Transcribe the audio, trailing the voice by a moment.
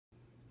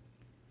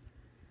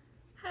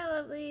Hi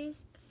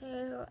lovelies.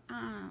 So,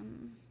 I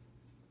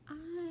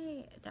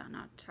don't know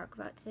what to talk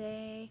about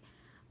today.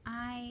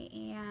 I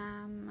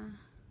am,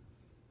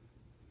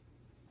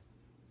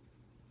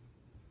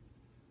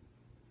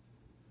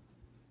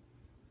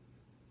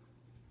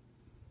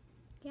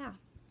 yeah,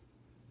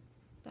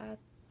 that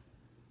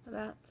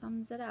about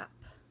sums it up.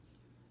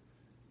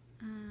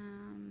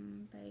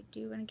 But I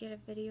do want to get a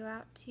video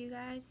out to you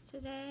guys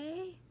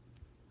today.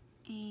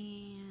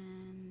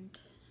 And,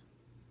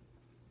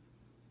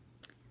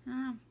 I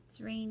don't know,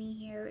 it's rainy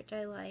here, which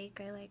I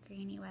like. I like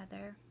rainy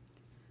weather.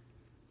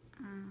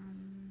 I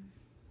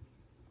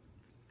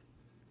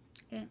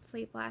didn't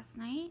sleep last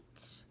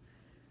night,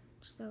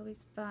 which is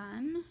always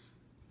fun.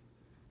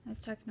 I was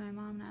talking to my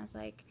mom and I was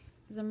like,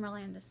 because I'm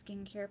really into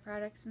skincare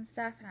products and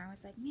stuff, and I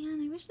was like,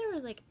 man, I wish there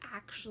was like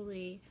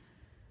actually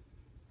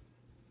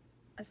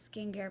a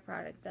skincare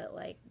product that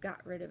like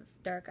got rid of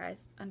dark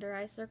eyes, under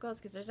eye circles,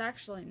 because there's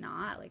actually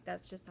not. Like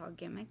that's just all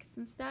gimmicks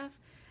and stuff,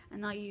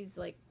 and they'll use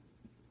like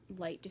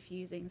light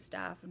diffusing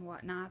stuff and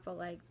whatnot, but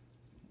like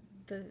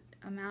the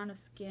amount of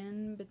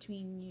skin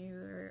between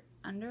your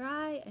under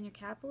eye and your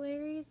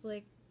capillaries,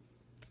 like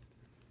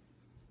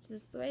it's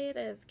just the way it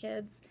is,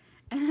 kids.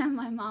 And then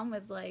my mom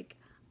was like,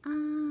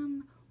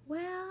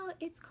 well,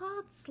 it's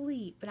called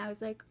sleep. And I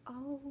was like,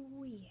 oh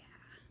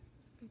yeah,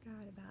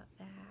 forgot about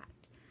that.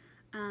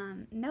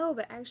 No,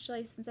 but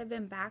actually since I've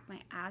been back,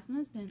 my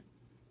asthma's been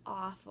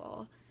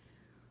awful,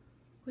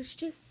 which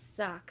just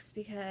sucks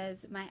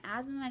because my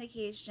asthma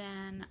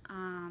medication,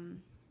 I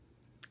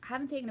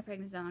haven't taken a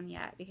prednisone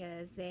yet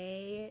because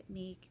they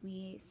make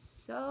me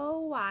so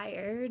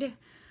wired.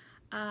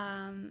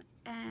 And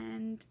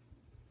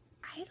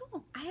I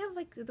have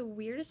like the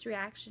weirdest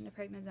reaction to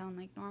prednisone.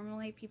 Like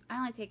normally people, I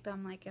only take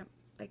them like if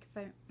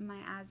my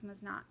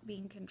asthma's not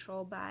being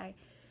controlled by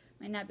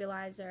my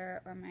nebulizer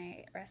or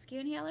my rescue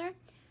inhaler.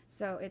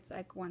 So it's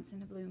like once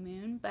in a blue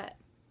moon,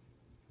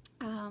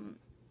 um,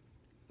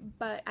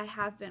 but I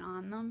have been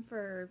on them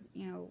for,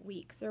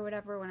 weeks or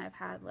whatever when I've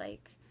had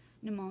like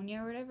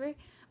pneumonia or whatever.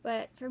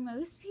 But for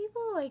most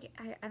people, like,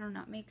 I don't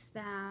know, it makes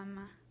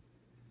them,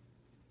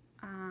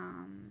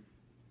 um,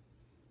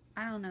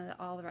 I don't know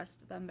all the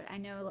rest of them, but I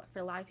know for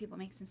a lot of people it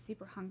makes them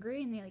super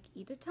hungry and they like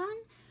eat a ton.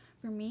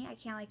 For me, I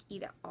can't like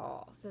eat at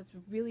all. So it's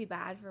really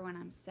bad for when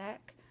I'm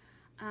sick.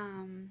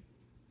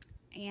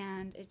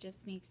 And it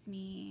just makes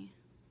me,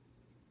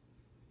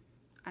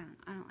 I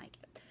don't like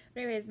it.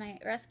 But anyways, my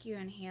rescue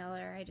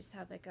inhaler, I just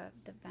have like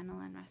the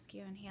Ventolin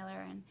rescue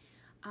inhaler, and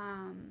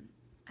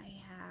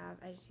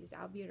I just use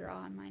albuterol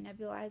on my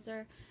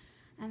nebulizer,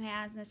 and my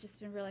asthma's just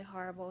been really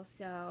horrible.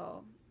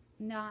 So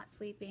not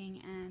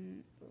sleeping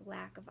and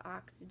lack of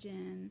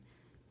oxygen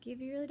give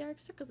you really dark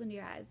circles under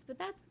your eyes. But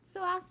that's what's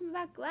so awesome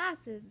about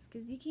glasses,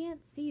 because you can't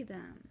see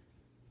them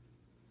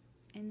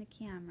in the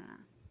camera.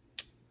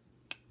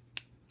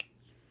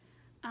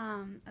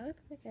 I look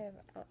like I have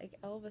like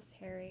Elvis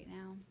hair right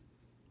now.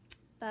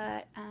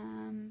 But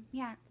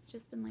yeah, it's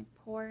just been like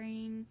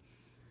pouring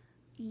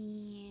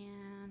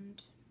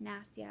and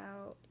nasty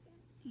out,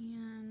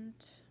 and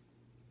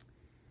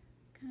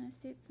kind of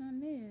suits my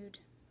mood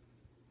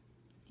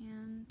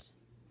and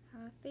how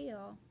I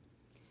feel.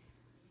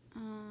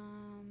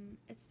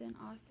 It's been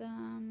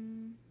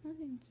awesome.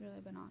 Nothing's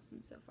really been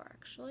awesome so far,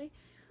 actually.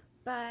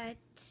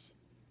 But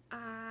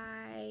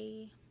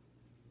my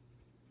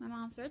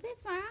mom's birthday's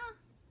tomorrow.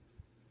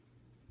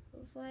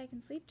 Hopefully I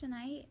can sleep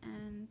tonight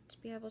and to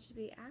be able to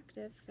be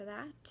active for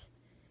that.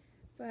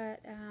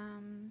 But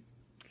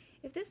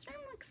if this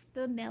room looks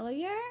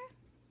familiar,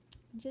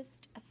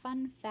 just a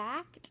fun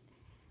fact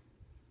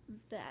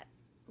that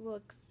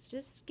will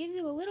just give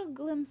you a little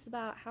glimpse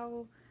about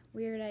how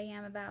weird I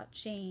am about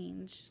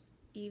change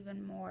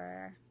even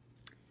more.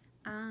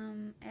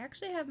 I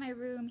actually have my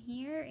room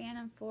here and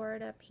in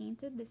Florida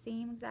painted the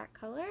same exact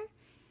color,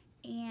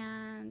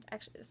 and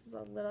actually this is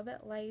a little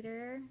bit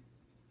lighter,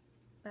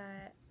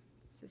 but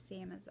it's the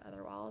same as the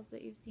other walls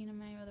that you've seen in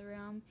my other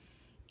room,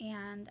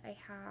 and I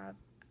have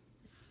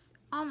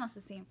almost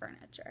the same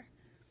furniture.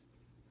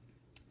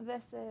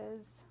 This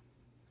is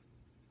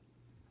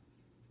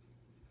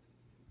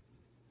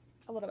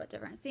a little bit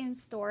different. Same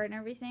store and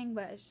everything,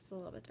 but it's just a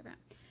little bit different.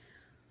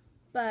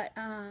 But,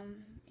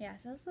 yeah,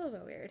 so it's a little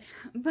bit weird.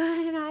 But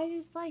I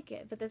just like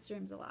it. But this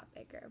room's a lot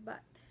bigger,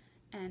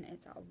 and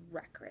it's a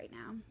wreck right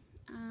now.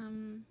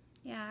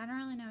 Yeah, I don't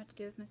really know what to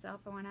do with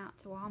myself. I went out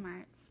to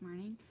Walmart this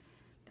morning.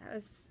 That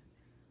was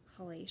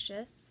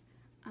hellacious.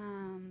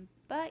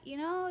 But, you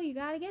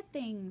gotta get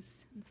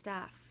things and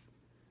stuff.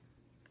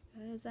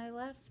 Because I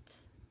left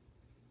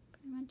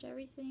pretty much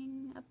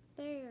everything up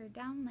there,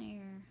 down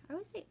there. I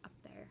always say up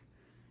there,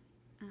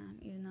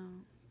 even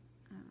though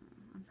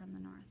I'm from the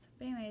north.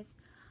 But anyways,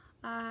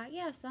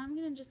 yeah, so I'm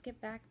gonna just get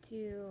back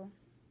to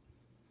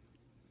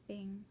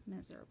being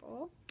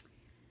miserable,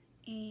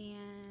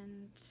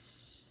 and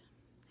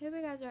I hope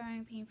you guys are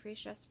having a pain-free,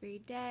 stress-free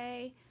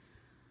day.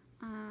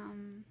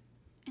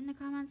 In the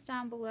comments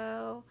down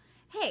below,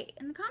 hey,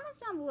 in the comments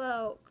down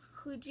below,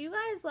 could you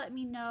guys let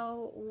me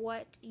know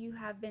what you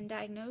have been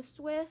diagnosed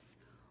with,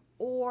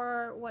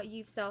 or what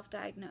you've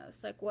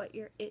self-diagnosed, like what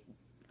your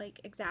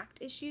exact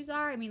issues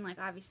are. I mean, like,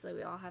 obviously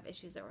we all have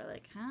issues that we're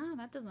like, huh,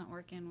 that doesn't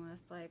work in with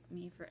like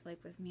me. For like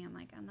with me, I'm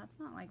like, and that's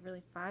not like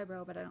really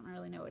fibro, but I don't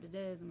really know what it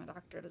is, and my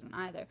doctor doesn't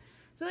either.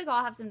 So we like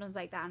all have symptoms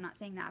like that. I'm not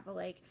saying that, but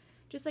like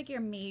just like your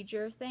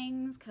major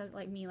things, because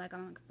like me, like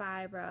I'm like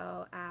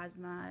fibro,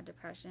 asthma,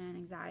 depression,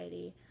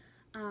 anxiety.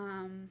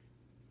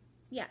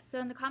 Yeah, so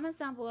in the comments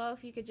down below,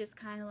 if you could just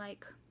kind of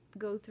like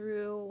go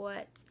through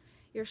what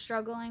you're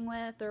struggling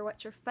with or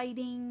what you're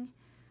fighting,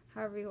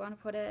 however you want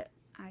to put it.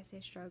 I say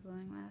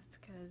struggling with,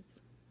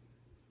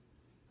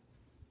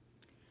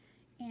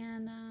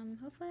 and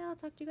hopefully I'll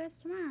talk to you guys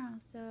tomorrow.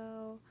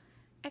 So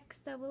X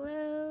double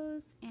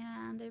O's,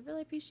 and I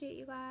really appreciate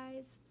you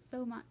guys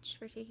so much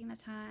for taking the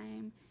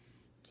time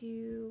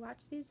to watch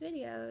these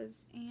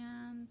videos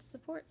and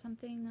support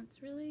something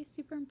that's really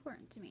super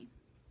important to me.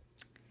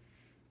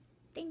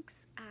 Thanks.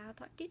 I'll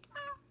talk to you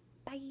tomorrow.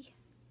 Bye.